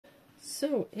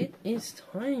So it is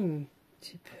time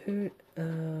to put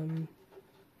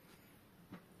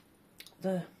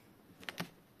the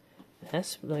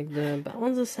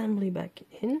balance assembly back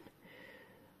in.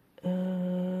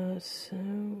 So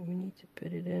we need to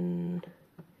put it in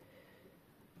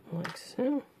like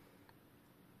so.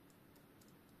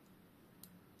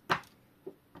 Let's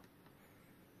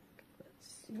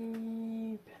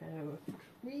see, power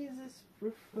tweezers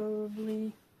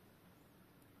preferably.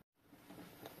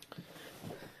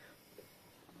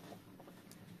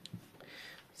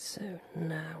 So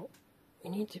now we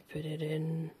need to put it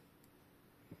in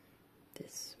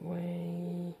this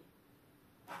way.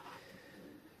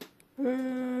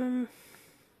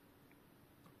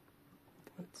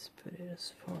 Let's put it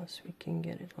as far as we can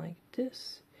get it like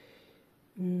this.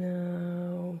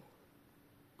 Now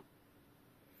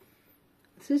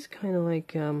this is kind of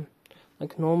like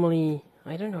normally,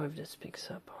 I don't know if this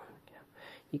picks up on. Yeah.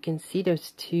 You can see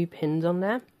those two pins on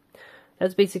there.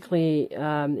 That's basically,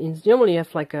 normally you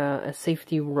have like a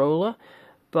safety roller,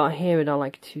 but here it are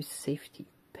like two safety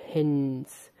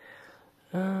pins.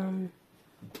 Which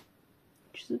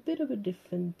is a bit of a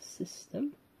different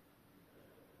system.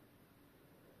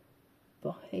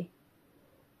 But hey,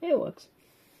 it works.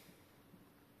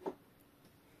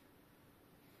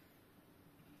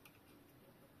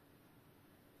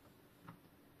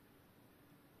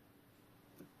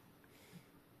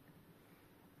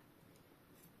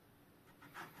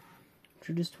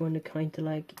 You just want to kind of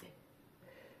like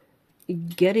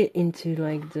get it into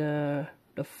like the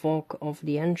fork of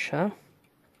the anchor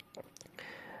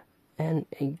and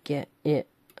get it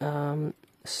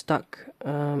stuck,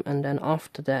 and then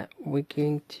after that we're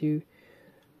going to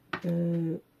try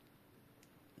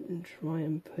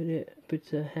and put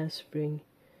the hairspring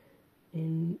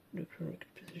in the correct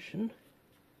position.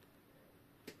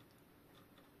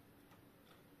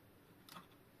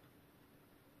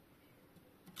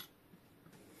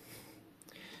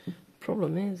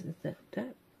 Problem is that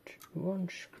one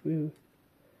screw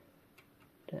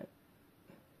that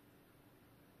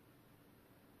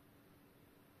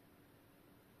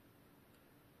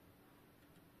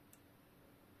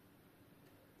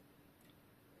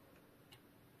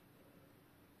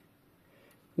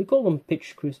we call them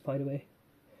pitch screws, by the way,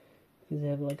 because they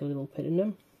have like a little pit in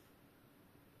them.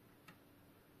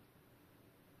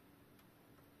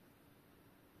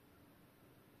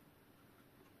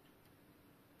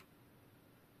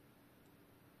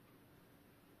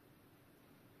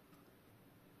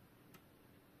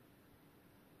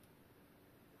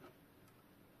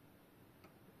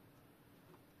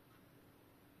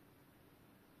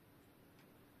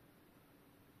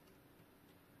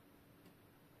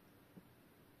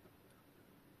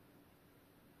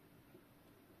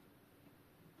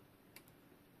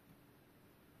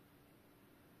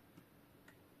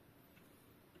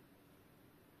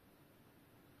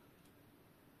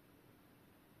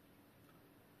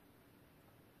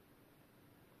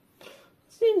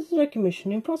 Seems like a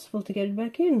mission impossible to get it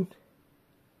back in.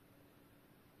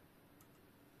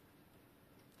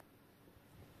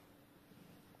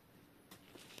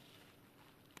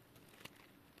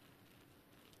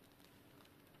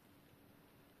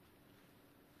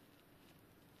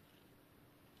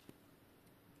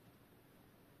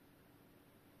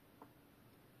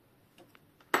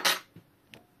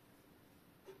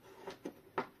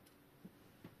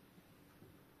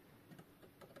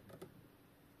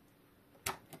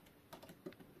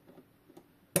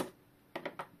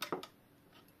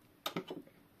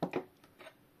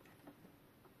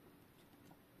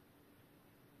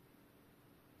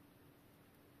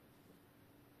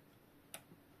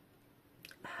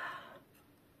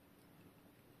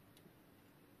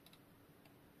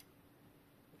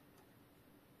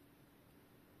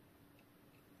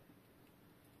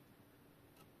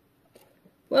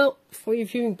 Well, for your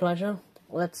viewing pleasure,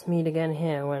 let's meet again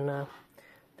here when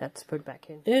that's put back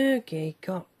in. Okay,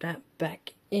 got that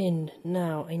back in.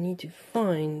 Now I need to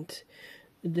find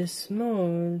the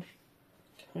small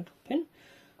title pin.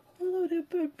 Although they're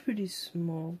both pretty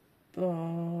small,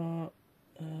 but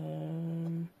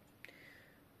I'm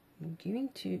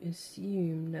going to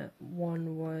assume that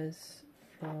one was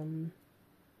from...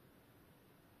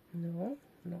 No,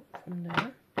 not from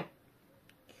there.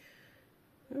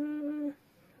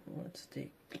 Let's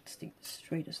take the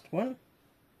straightest one.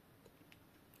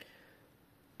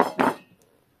 That's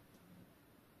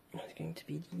going to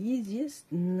be the easiest.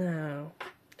 Now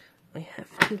I have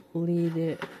to lead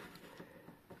it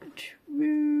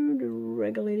through the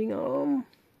regulating arm.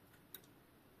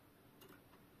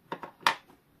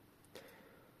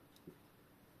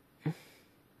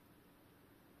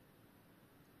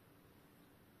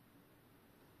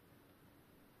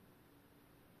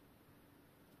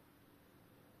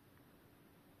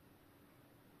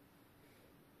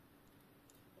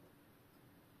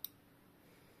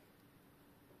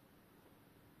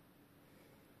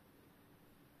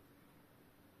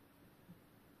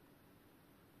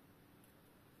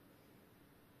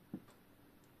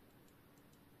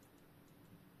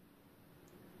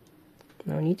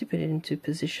 Now I need to put it into a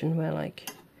position where like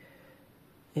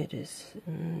it is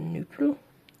neutral.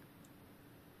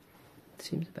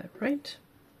 Seems about right.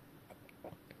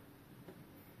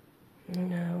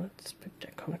 Now let's put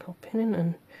that conical pin in,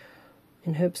 and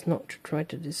in hopes not to try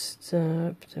to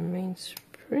disturb the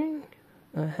mainspring,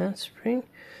 handspring,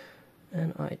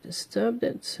 and I disturbed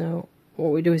it. So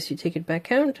what we do is you take it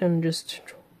back out and just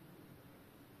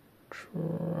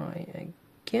try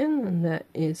again, and that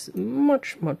is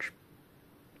much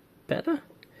better.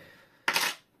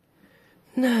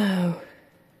 Now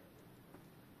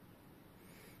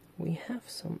we have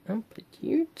some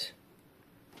amplitude.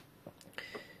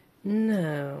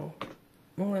 Now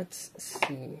let's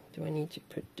see, do I need to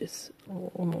put this a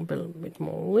little bit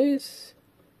more loose?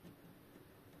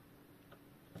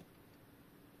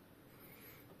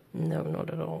 No,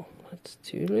 not at all. That's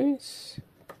too loose.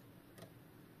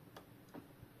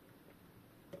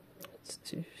 That's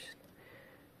too...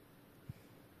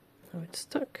 Oh, it's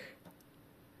stuck.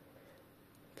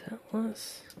 That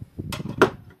was...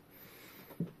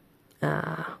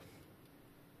 Ah.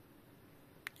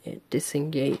 It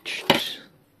disengaged.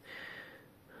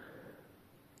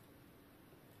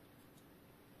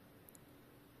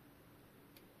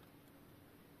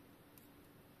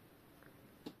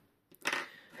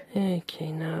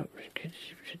 Okay, now we could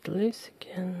put it loose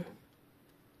again.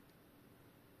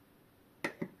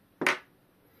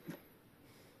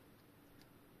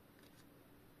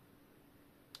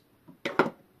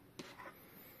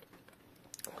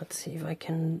 Let's see if I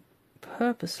can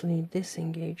purposely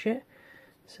disengage it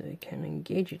so I can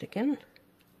engage it again.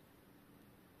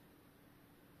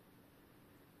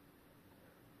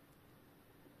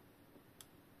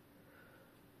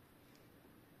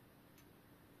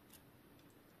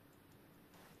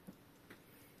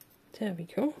 There we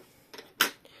go.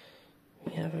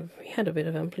 We had a bit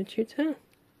of amplitude there.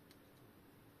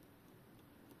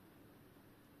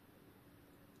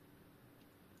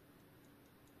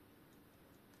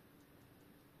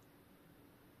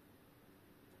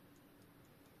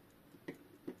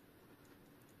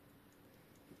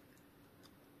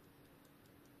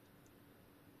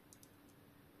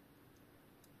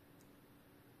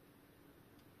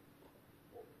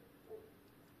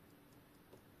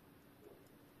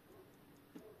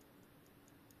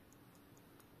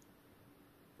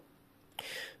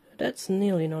 That's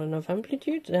nearly not enough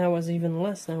amplitude. That was even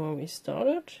less than when we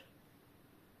started.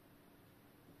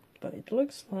 But it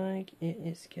looks like it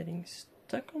is getting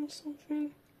stuck on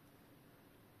something.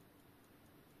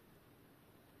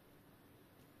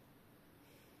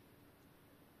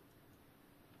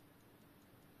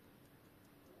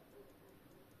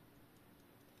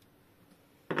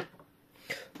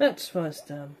 Let's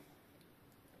first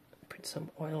put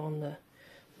some oil on the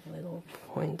little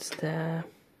points there.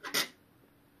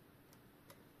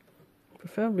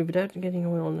 Preferably without getting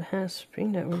oil on the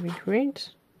hairspring, that would be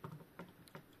great.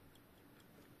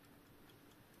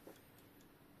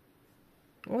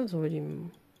 Well, there's already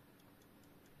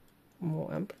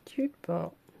more amplitude,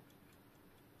 but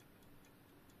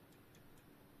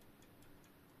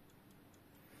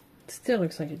it still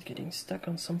looks like it's getting stuck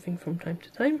on something from time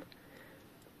to time.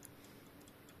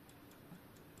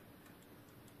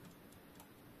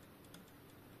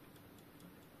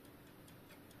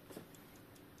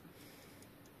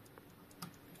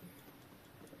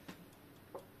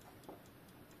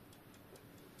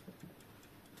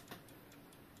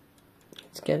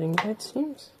 It's getting there, it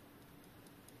seems.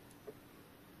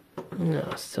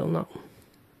 No, still not.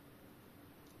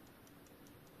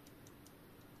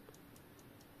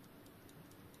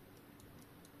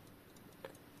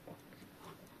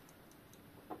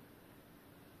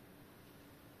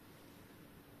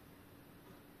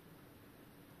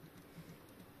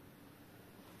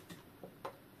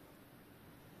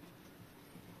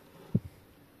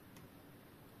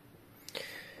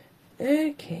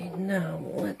 Okay, now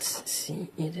let's see.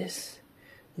 Does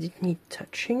it need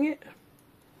touching it?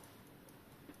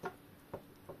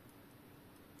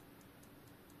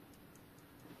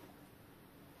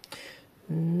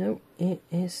 No, it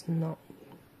is not.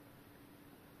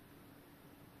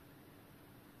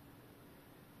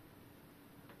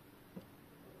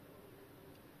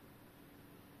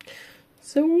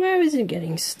 So where is it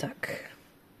getting stuck?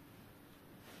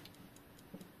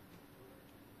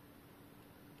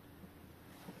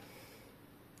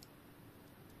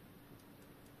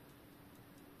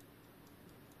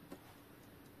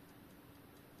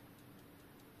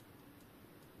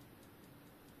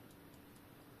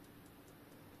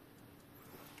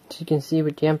 As you can see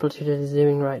with the amplitude it is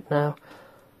doing right now,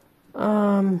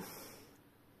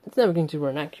 it's never going to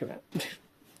run accurate.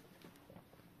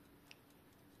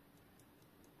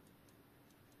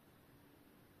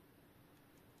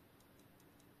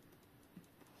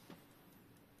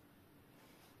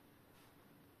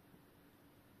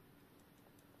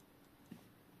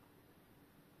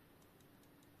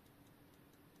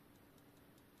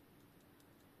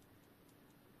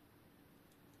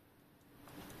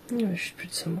 I should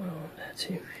put some oil on there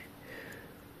too.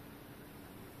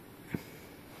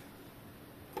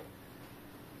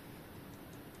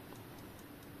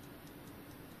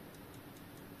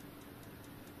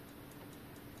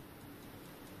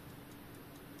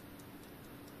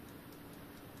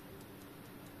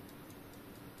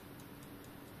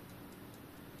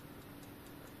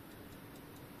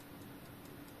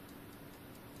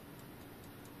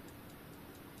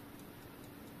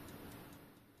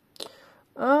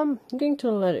 I'm going to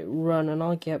let it run and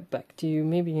I'll get back to you.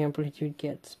 Maybe the amplitude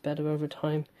gets better over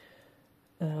time.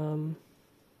 Hello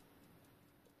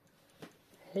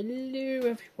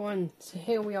everyone. So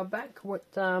here we are back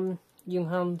with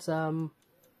Junghans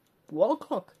wall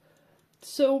clock.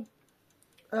 So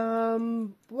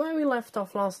where we left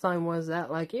off last time was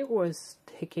that like it was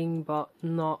ticking but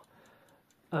not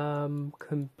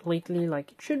completely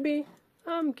like it should be.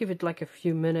 Give it like a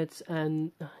few minutes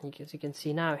and as you can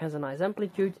see now it has a nice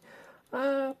amplitude.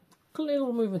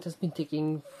 Little movement has been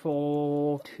ticking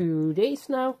for 2 days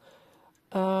now.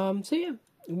 So yeah,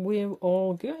 we're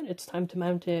all good. It's time to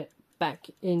mount it back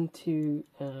into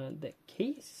the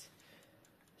case.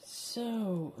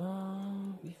 So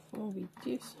before we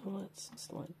do so, let's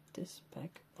slide this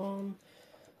back on.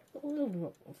 A little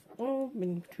drop of oil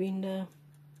in between there,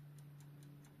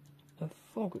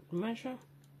 for good measure.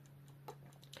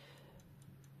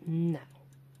 Now,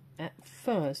 at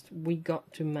first we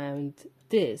got to mount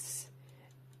this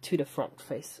to the front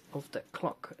face of the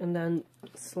clock and then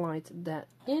slide that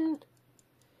in.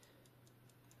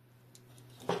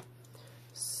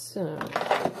 So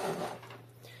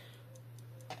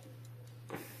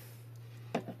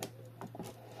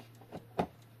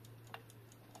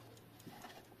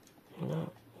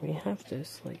now we have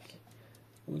this like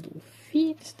little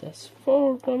feet, there's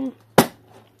 4 of them.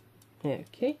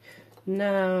 Okay.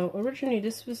 Now, originally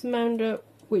this was mounted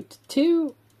with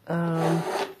 2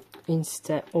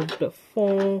 instead of the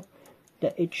 4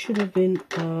 that it should have been.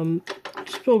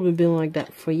 It's probably been like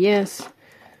that for years.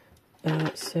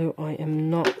 So I am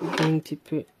not going to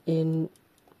put in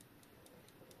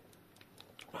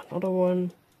another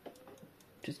one.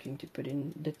 Just going to put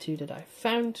in the 2 that I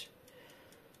found.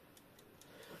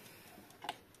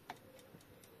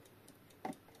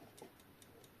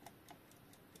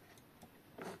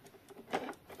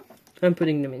 I'm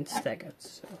putting them in staggered,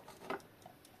 so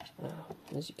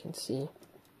as you can see,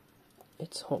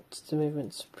 it holds the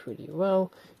movements pretty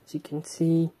well. As you can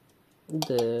see,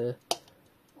 the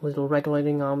little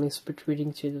regulating arm is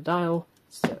protruding to the dial.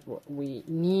 Is that what we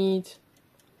need?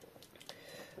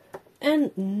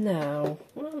 And now,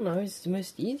 well, now is the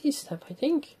most easy step, I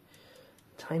think.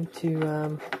 Time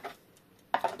to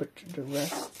put the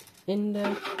rest in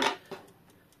there.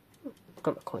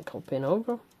 Got a conical pin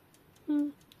over.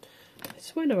 I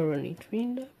swear there were only 3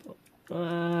 in there, but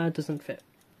it doesn't fit.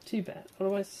 Too bad.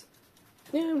 Otherwise,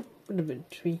 yeah, would have been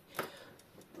 3.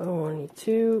 Oh, only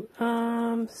 2.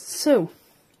 So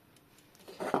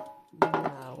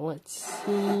now let's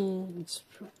see. It's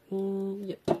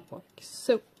yep, like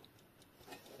so.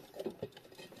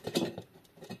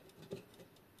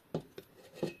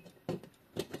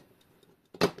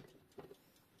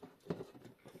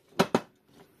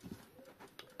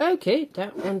 Okay,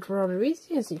 that went rather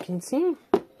easy, as you can see.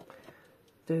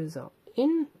 Those are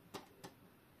in.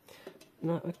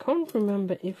 Now, I can't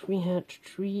remember if we had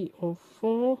 3 or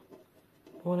 4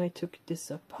 when I took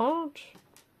this apart.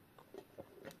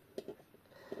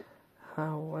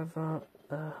 However,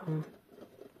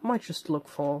 might just look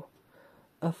for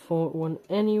a 4th one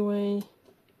anyway.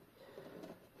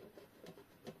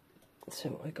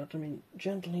 So I got them in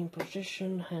gently in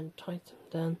position, hand tighten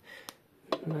them.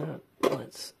 Now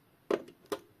let's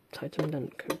tighten them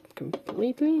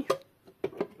completely.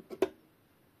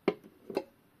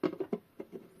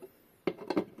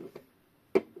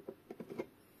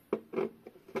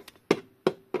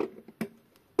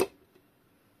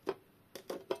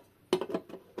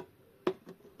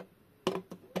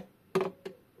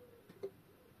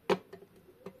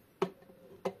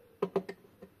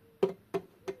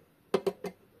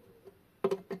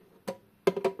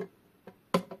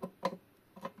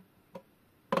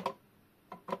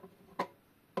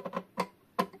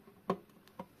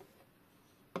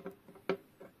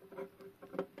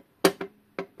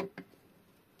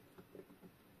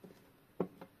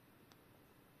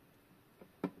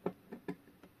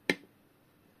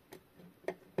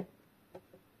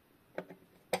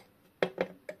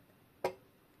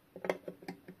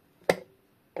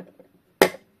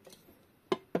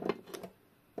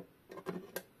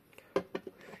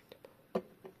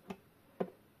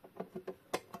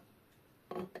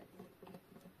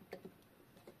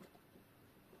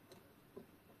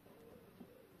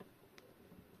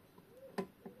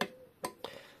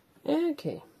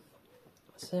 Okay,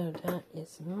 so that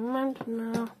is mounted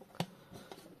now.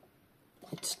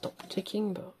 It stopped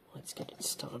ticking, but let's get it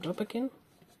started up again.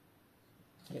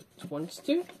 It wants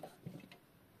to.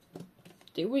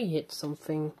 Did we hit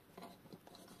something?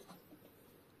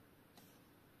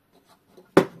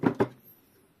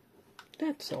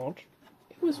 That's odd.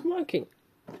 It was working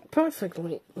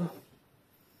perfectly. Let's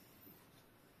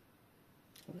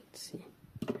see.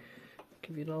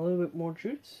 Give it a little bit more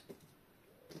juice.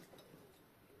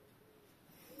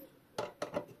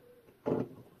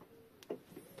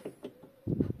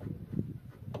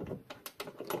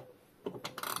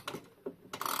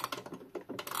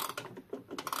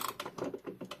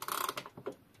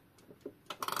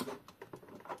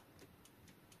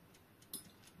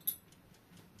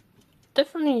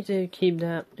 Definitely need to keep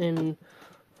that in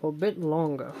for a bit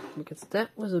longer, because that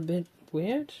was a bit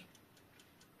weird.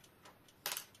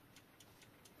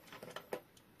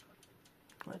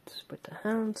 Let's put the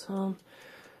hands on.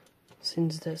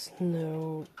 Since there's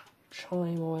no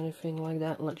chime or anything like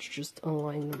that, let's just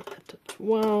align them at the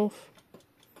 12.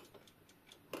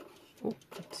 Oh,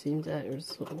 it seems that it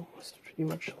was almost pretty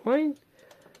much aligned.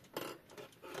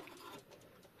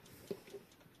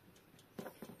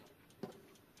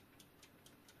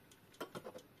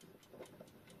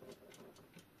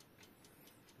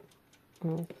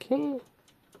 Okay,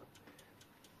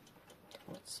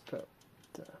 let's put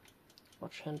the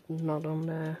watch hand knot on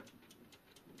there.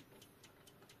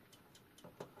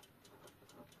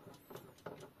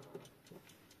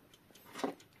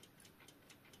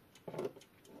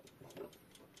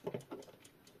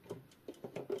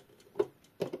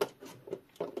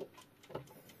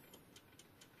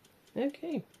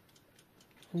 Okay,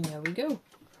 and there we go.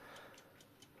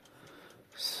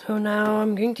 So now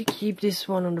I'm going to keep this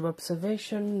one under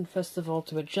observation, first of all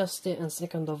to adjust it, and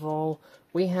second of all,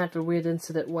 we had a weird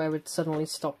incident where it suddenly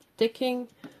stopped ticking.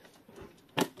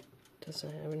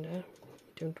 Doesn't have in there,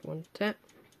 don't want that.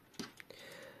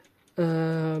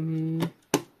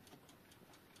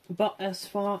 But as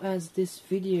far as this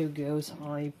video goes,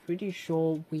 I'm pretty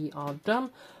sure we are done,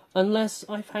 unless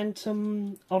I find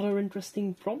some other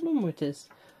interesting problem with this.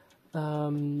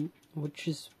 Which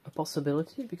is a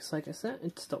possibility, because like I said,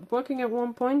 it stopped working at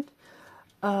one point.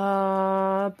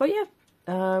 But yeah,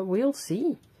 we'll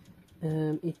see.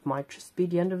 It might just be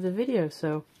the end of the video,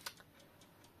 so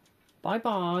bye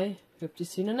bye. Hope to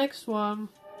see you in the next one.